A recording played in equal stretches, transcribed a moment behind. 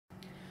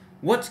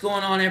What's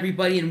going on,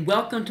 everybody, and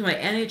welcome to my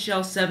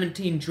NHL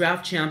 17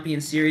 Draft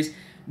Champion Series.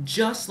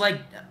 Just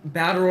like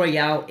Battle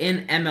Royale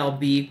in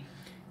MLB,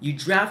 you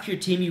draft your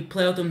team, you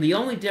play with them. The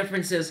only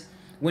difference is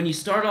when you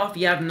start off,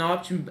 you have an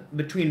option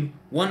between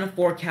 1 of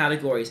 4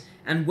 categories,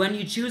 and when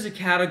you choose a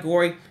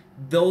category,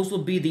 those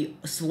will be the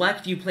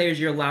select few players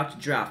you're allowed to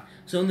draft.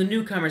 So in the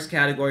newcomers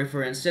category,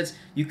 for instance,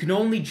 you can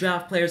only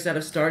draft players that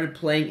have started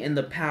playing in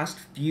the past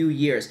few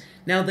years.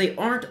 Now, they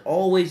aren't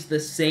always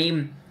the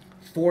same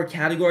 4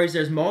 categories.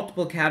 There's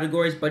multiple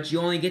categories, but you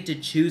only get to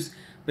choose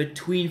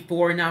between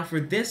 4. Now, for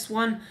this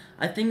one,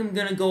 I think I'm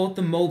going to go with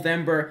the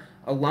Movember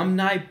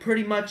alumni.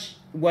 Pretty much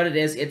what it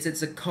is,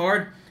 it's a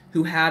card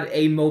who had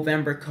a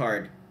Movember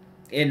card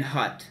in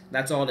HUT.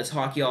 That's all it is,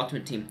 Hockey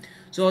Ultimate Team.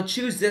 So I'll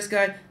choose this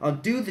guy, I'll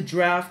do the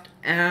draft,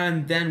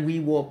 and then we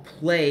will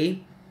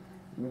play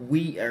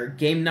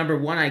game number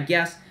 1, I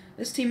guess.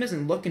 This team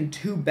isn't looking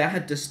too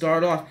bad to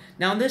start off.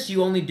 Now in this,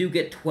 you only do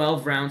get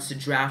 12 rounds to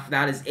draft.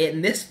 That is it.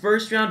 In this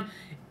first round,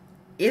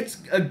 it's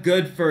a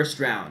good first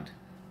round.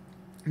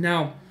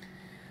 Now,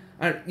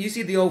 you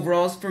see the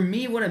overalls. For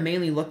me, what I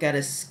mainly look at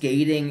is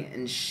skating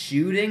and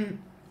shooting.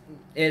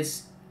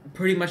 It's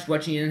pretty much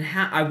what you need.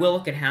 I will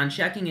look at hand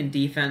checking and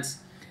defense.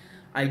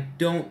 I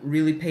don't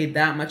really pay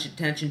that much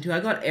attention to.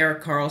 I got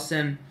Erik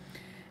Karlsson,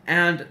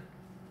 and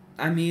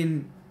I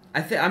mean,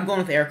 I'm going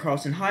with Erik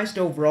Karlsson, highest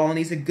overall, and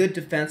he's a good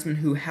defenseman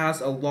who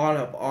has a lot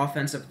of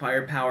offensive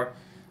firepower,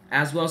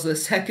 as well as the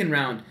second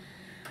round.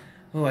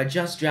 Oh, I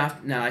just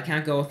drafted. No, I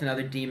can't go with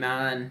another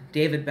D-man.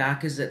 David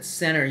Backes at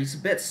center. He's a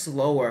bit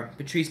slower.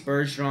 Patrice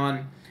Bergeron.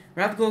 I'd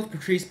rather go with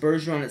Patrice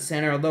Bergeron at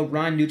center, although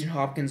Ryan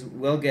Nugent-Hopkins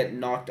will get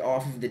knocked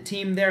off of the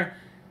team there.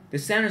 The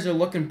centers are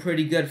looking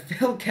pretty good.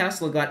 Phil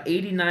Kessel got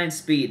 89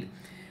 speed.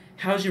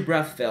 How's your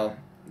breath, Phil?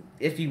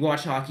 If you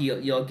watch hockey,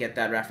 you'll get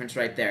that reference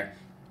right there.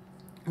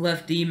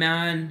 Left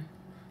D-man.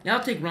 Now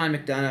I'll take Ryan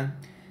McDonough.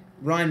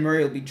 Ryan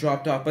Murray will be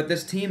dropped off, but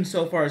this team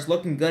so far is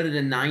looking good at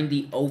a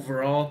 90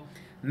 overall.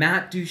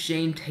 Matt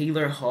Duchene,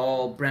 Taylor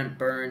Hall, Brent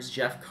Burns,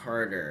 Jeff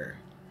Carter.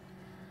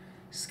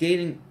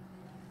 Skating,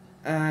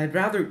 I'd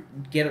rather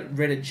get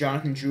rid of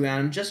Jonathan Drouin.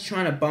 I'm just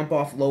trying to bump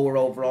off lower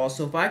overall,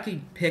 so if I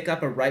could pick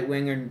up a right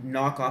winger and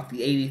knock off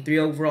the 83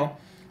 overall,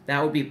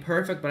 that would be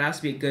perfect, but it has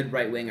to be a good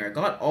right winger. I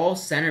got all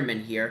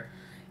centermen here.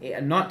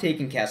 I'm not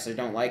taking Kessler,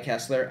 don't like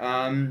Kessler.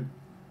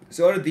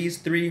 So out of these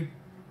 3,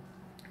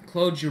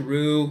 Claude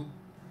Giroux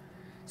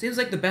seems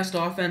like the best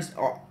offense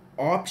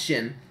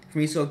option for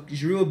me, so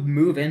Giroux will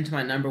move into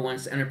my number 1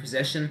 center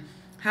position.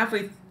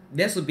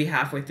 This will be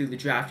halfway through the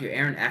draft here.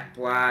 Aaron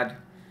Ekblad,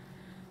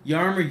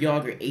 Jaromir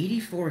Jagr,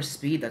 84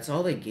 speed. That's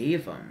all they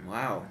gave him.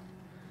 Wow.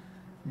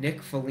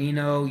 Nick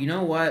Foligno. You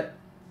know what?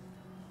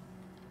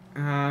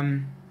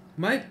 I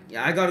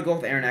gotta go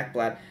with Aaron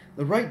Ekblad.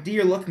 The right D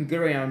are looking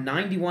good right now.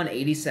 91,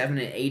 87,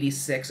 and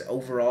 86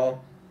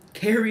 overall.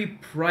 Carey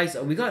Price.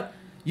 Oh, we got.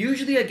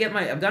 Usually I've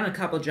gotten a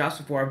couple of drafts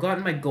before. I've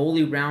gotten my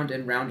goalie round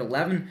in round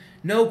 11.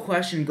 No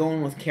question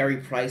going with Carey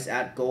Price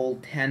at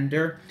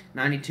goaltender.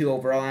 92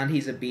 overall, and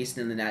he's a beast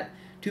in the net.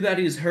 Too bad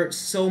he was hurt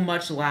so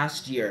much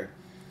last year.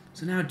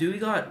 So now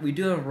we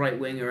do have a right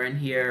winger in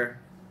here.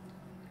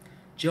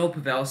 Joe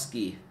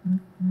Pavelski.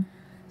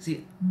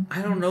 See,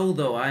 I don't know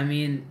though. I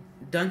mean,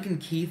 Duncan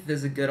Keith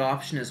is a good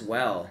option as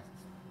well.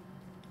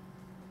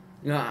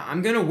 You know,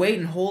 I'm going to wait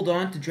and hold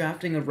on to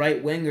drafting a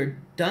right winger.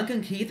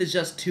 Duncan Keith is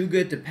just too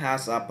good to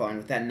pass up on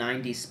with that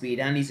 90 speed,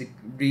 and he's a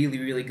really,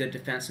 really good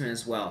defenseman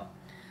as well.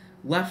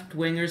 Left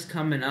wingers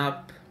coming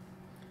up.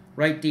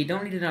 Right D,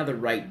 don't need another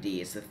right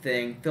D is the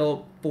thing.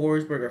 Philippe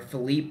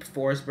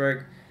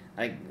Forsberg,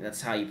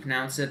 that's how you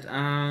pronounce it.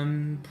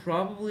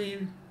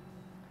 Probably,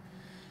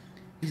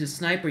 he's a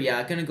sniper, yeah.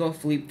 I'm going to go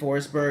Philippe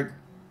Forsberg.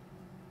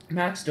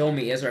 Max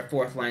Domi is our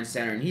 4th line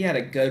center, and he had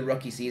a good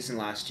rookie season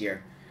last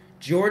year.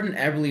 Jordan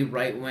Eberle,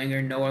 right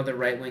winger, no other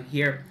right wing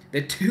here.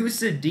 The 2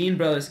 Sedin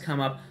brothers come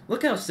up.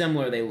 Look how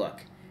similar they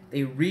look.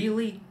 They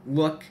really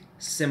look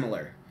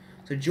similar.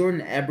 So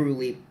Jordan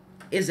Eberle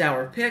is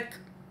our pick.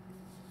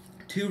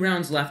 2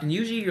 rounds left, and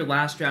usually your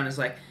last round is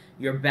like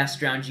your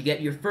best round. You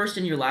get your first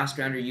and your last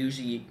round are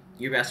usually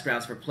your best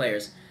rounds for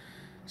players.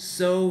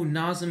 So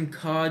Nazem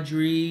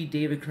Kadri,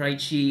 David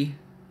Krejci,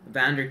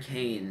 Vander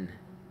Kane.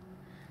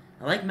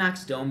 I like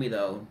Max Domi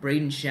though.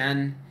 Braden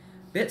Shen,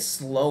 bit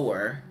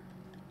slower.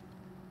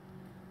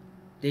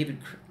 You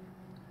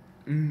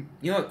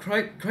know what,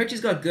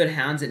 Krejci's got good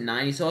hands at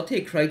 90, so I'll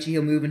take Krejci.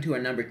 He'll move into our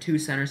number 2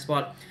 center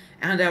spot.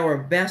 And our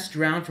best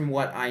round from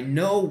what I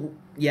know,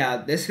 yeah,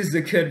 this is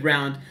a good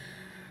round.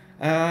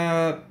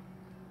 I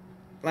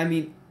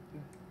mean,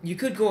 you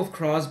could go with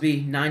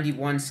Crosby,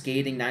 91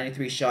 skating,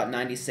 93 shot,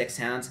 96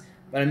 hands.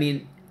 But I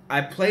mean,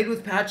 I played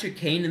with Patrick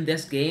Kane in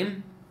this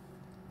game.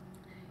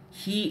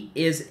 He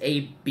is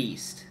a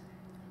beast.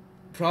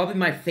 Probably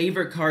my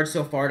favorite card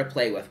so far to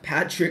play with,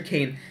 Patrick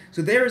Kane.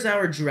 So there's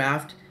our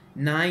draft.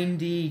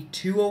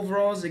 92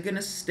 overall is it going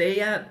to stay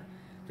at?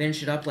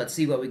 Finish it up. Let's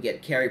see what we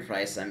get. Carey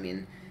Price, I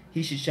mean,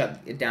 he should shut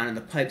it down in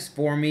the pipes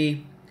for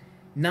me.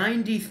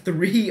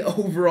 93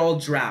 overall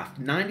draft.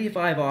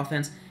 95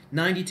 offense,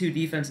 92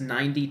 defense,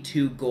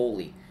 92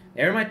 goalie.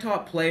 They're my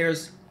top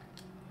players.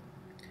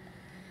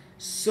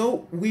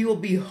 So we will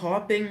be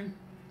hopping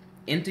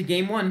into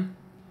game one.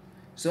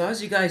 So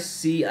as you guys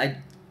see,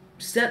 I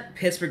set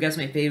Pittsburgh as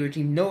my favorite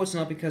team. No, it's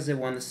not because they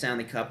won the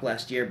Stanley Cup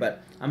last year,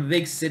 but I'm a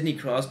big Sidney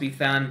Crosby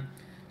fan.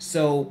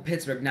 So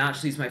Pittsburgh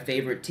naturally is my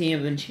favorite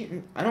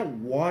team. I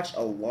don't watch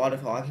a lot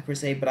of hockey per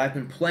se, but I've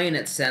been playing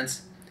it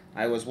since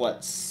I was,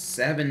 what,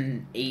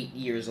 7, 8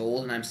 years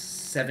old, and I'm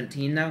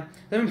 17 now.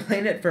 I've been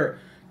playing it for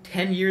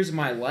 10 years of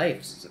my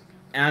life.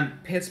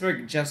 And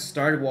Pittsburgh just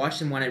started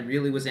watching when I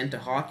really was into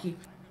hockey.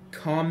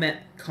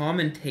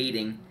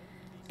 Commentating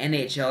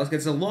NHL, because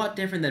it's a lot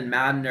different than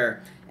Madden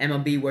or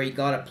MLB where you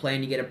gotta play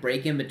and you get a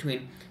break in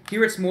between.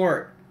 Here it's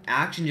more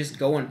action, just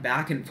going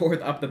back and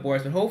forth up the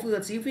boards. But hopefully,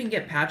 let's see if we can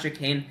get Patrick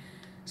Kane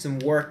some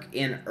work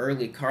in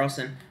early.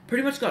 Carlson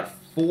pretty much got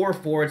 4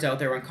 forwards out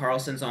there when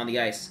Carlson's on the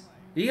ice.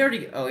 He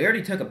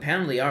already took a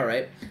penalty. All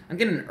right, I'm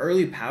getting an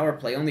early power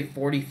play, only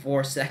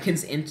 44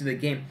 seconds into the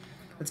game.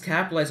 Let's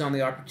capitalize on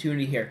the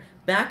opportunity here.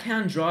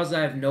 Backhand draws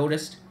I've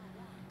noticed.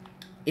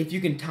 If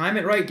you can time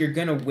it right, you're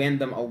going to win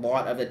them a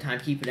lot of the time.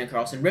 Keep it in,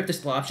 Carlson. Rip the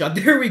slap shot.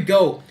 There we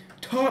go.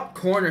 Top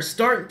corner.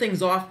 Starting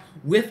things off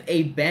with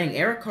a bang.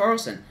 Erik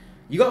Karlsson.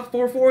 You got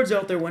 4 forwards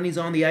out there when he's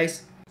on the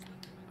ice.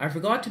 I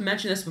forgot to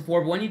mention this before,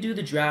 but when you do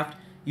the draft,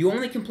 you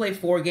only can play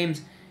 4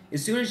 games.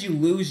 As soon as you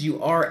lose,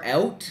 you are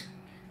out.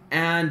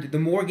 And the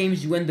more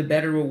games you win, the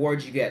better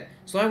rewards you get.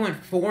 So I went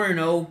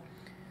 4-0.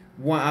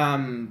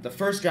 The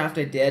first draft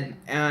I did,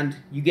 and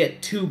you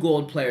get 2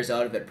 gold players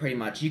out of it, pretty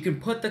much. You can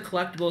put the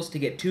collectibles to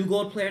get 2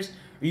 gold players,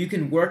 or you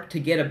can work to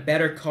get a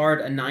better card,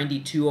 a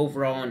 92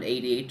 overall and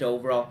 88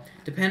 overall,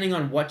 depending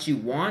on what you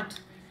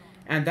want.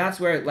 And that's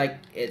where, like,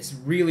 it's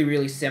really,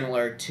 really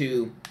similar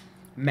to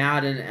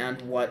Madden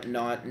and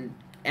whatnot. And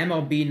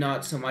MLB,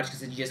 not so much,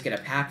 because you just get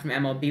a pack from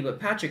MLB, but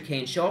Patrick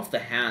Kane, show off the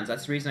hands.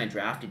 That's the reason I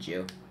drafted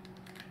you.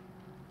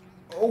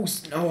 Oh,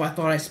 no, I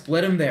thought I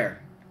split him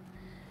there.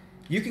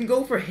 You can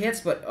go for hits,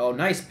 but... Oh,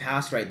 nice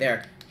pass right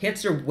there.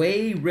 Hits are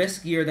way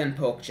riskier than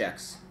poke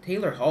checks.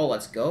 Taylor Hall,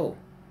 let's go.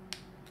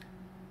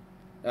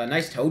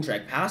 Nice toe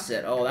drag. Pass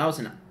it. Oh, that was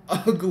an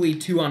ugly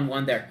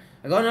 2-on-1 there.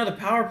 I got another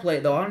power play,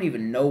 though. I don't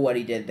even know what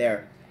he did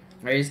there.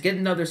 Alright, he's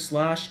getting another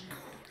slash.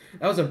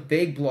 That was a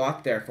big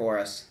block there for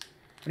us.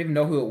 I don't even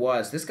know who it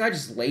was. This guy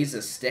just lays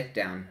his stick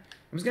down.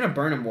 I'm just going to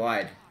burn him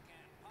wide.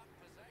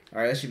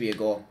 Alright, this should be a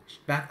goal.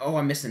 Back. Oh,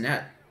 I missed the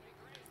net.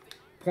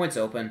 Points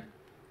open.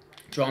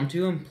 Draw him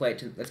to him, play it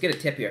to... Let's get a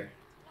tip here.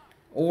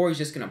 Or he's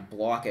just going to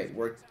block it.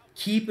 We're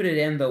keeping it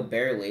in, though,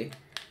 barely.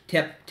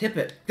 Tip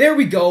it. There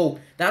we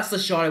go! That's the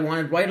shot I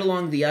wanted, right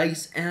along the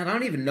ice. And I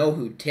don't even know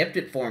who tipped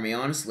it for me,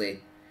 honestly.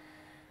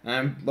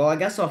 Well, I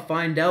guess I'll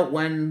find out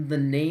when the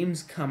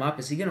names come up.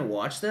 Is he going to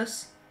watch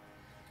this?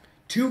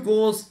 2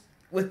 goals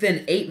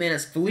within 8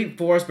 minutes. Philippe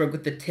Forsberg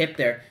with the tip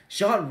there.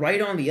 Shot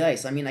right on the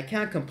ice. I mean, I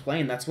can't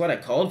complain. That's what I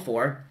called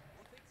for.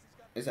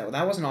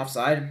 That wasn't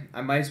offside.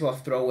 I might as well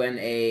throw in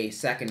a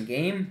second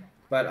game,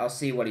 but I'll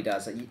see what he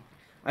does.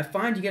 I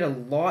find you get a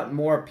lot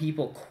more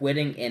people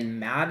quitting in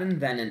Madden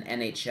than in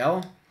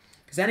NHL.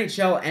 Because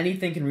NHL,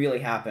 anything can really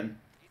happen.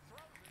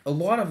 A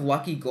lot of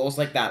lucky goals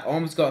like that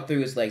almost got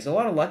through his legs. A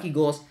lot of lucky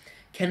goals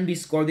can be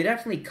scored. They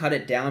definitely cut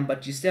it down,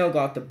 but you still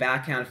got the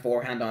backhand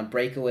forehand on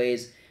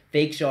breakaways,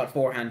 fake shot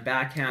forehand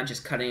backhand,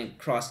 just cutting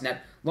across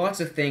net. Lots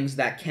of things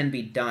that can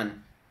be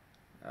done.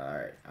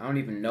 Alright, I don't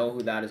even know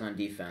who that is on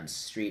defense.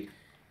 Street.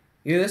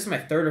 Either this is my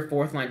 3rd or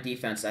 4th line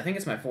defense. I think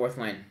it's my 4th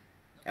line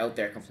out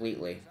there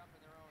completely.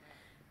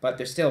 But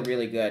they're still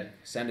really good.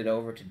 Send it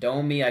over to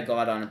Domi. I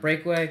got on a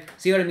breakaway.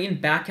 See what I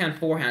mean? Backhand,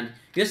 forehand.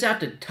 You just have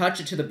to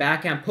touch it to the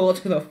backhand, pull it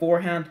to the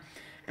forehand.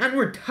 And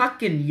we're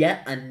tucking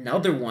yet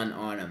another one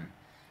on him.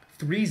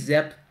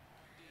 3-zip.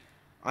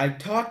 I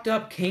talked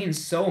up Kane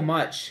so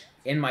much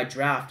in my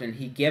draft, and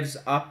he gives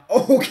up.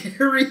 Oh,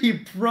 Carey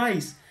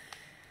Price.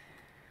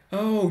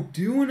 Oh,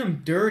 doing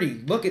him dirty.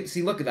 Look at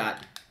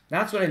that.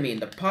 That's what I mean.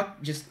 The puck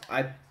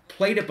I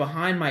played it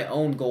behind my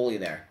own goalie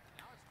there.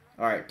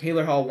 Alright,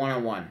 Taylor Hall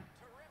 1-on-1.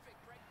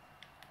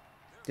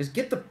 Just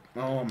get the...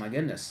 Oh, my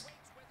goodness.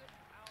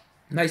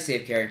 Nice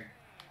save, Carey.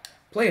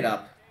 Play it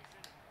up.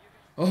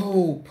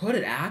 Oh, put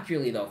it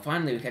accurately, though.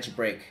 Finally, we catch a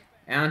break.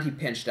 And he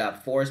pinched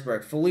up.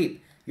 Forsberg. Philippe,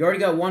 you already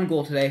got 1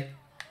 goal today.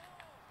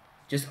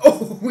 Just...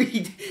 Oh,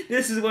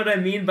 this is what I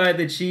mean by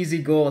the cheesy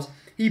goals.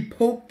 He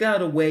poked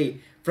that away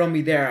from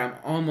me there. I'm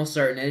almost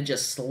certain. And it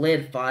just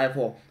slid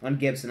 5-hole on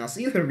Gibson. I'll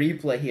see the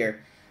replay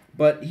here.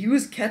 But he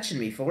was catching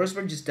me.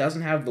 Forsberg just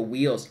doesn't have the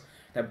wheels.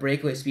 That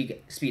breakaway speed.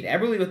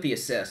 Eberle with the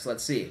assist.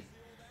 Let's see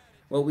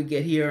what we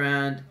get here.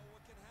 And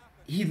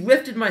he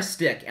lifted my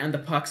stick. And the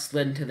puck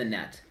slid into the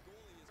net.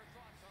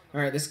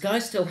 Alright, this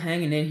guy's still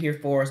hanging in here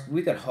for us.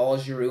 We got Hall,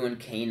 Giroux, and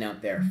Kane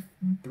out there.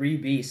 3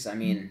 beasts. I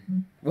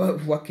mean,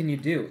 what can you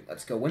do?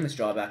 Let's go win this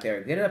draw back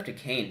there. Get it up to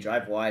Kane.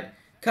 Drive wide.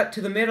 Cut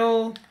to the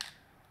middle.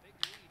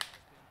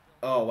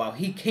 Oh, wow.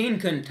 Kane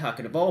couldn't tuck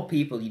it. Of all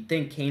people, you'd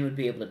think Kane would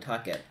be able to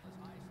tuck it.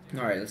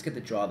 Alright, let's get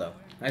the draw, though.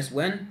 Nice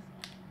win.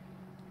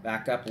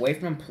 Back up. Away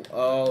from him.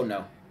 Oh,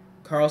 no.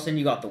 Karlsson,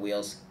 you got the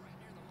wheels.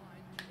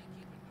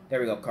 There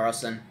we go,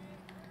 Karlsson.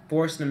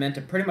 forcing him into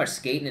pretty much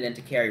skating it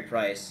into Carey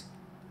Price.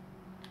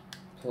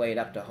 Play it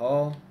up to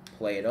Hall.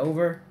 Play it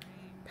over.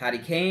 Patty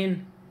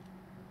Kane.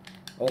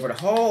 Over to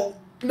Hall.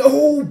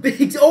 No!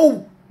 Big...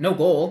 Oh! No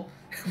goal.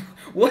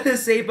 What a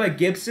save by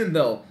Gibson,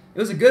 though. It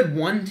was a good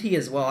 1T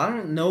as well. I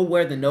don't know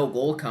where the no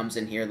goal comes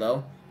in here,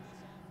 though.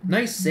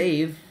 Nice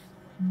save.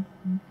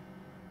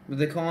 What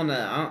they calling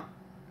a...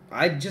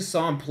 I just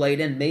saw him played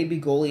in. Maybe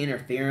goalie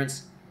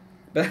interference.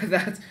 But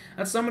that's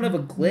somewhat of a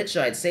glitch,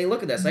 I'd say.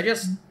 Look at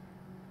this.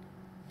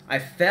 I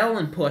fell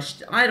and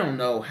pushed. I don't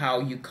know how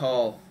you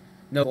call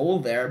no goal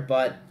there,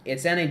 but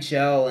it's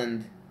NHL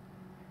and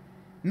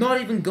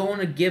not even going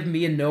to give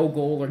me a no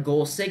goal or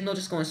goal signal,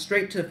 just going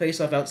straight to the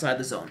face-off outside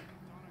the zone.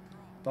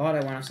 Thought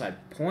I went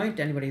offside. Point.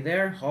 Anybody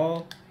there?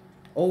 Hall.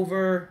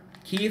 Over.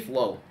 Keith.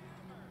 Low.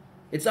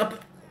 It's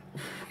up.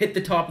 Hit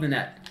the top of the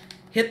net.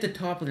 Hit the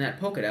top of the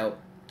net. Poke it out.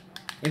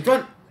 In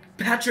front.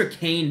 Patrick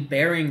Kane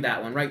burying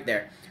that one right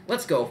there.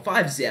 Let's go.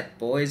 5-zip,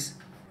 boys.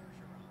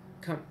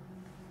 Come.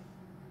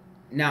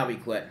 Now we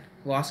quit.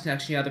 Lost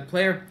connection to the other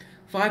player.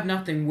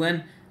 5-0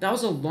 win. That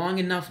was a long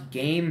enough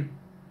game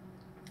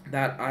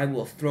that I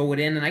will throw it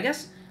in. And I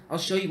guess I'll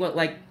show you what,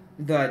 like,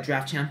 the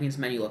Draft Champions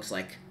menu looks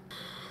like.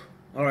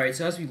 Alright,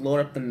 so as we load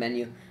up the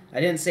menu,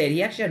 I didn't say it.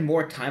 He actually had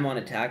more time on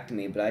attack to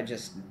me, but I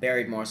just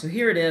buried more. So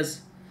here it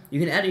is. You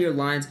can edit your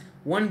lines.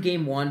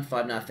 Game 1,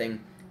 5-0.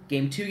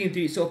 Game 2, Game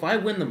 3. So if I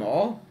win them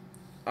all,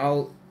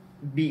 I'll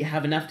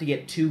have enough to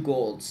get 2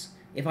 golds.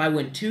 If I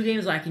win 2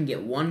 games, I can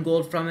get 1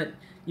 gold from it.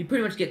 You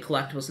pretty much get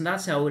collectibles, and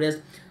that's how it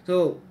is.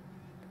 So,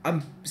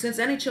 since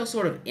NHL's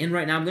sort of in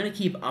right now, I'm going to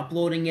keep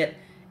uploading it.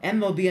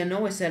 MLB, I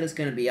know I said it's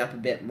going to be up a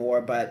bit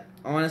more, but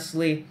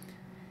honestly,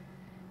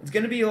 it's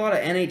going to be a lot of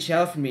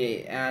NHL for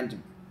me,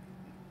 and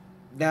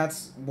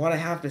that's what I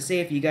have to say.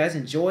 If you guys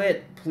enjoy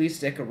it, please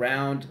stick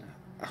around.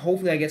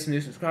 Hopefully I get some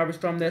new subscribers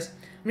from this.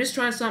 I'm just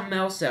trying something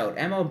else out.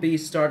 MLB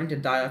is starting to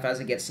die off as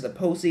it gets to the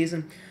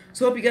postseason.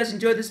 So hope you guys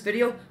enjoyed this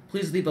video.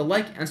 Please leave a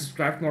like and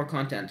subscribe for more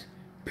content.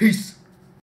 Peace!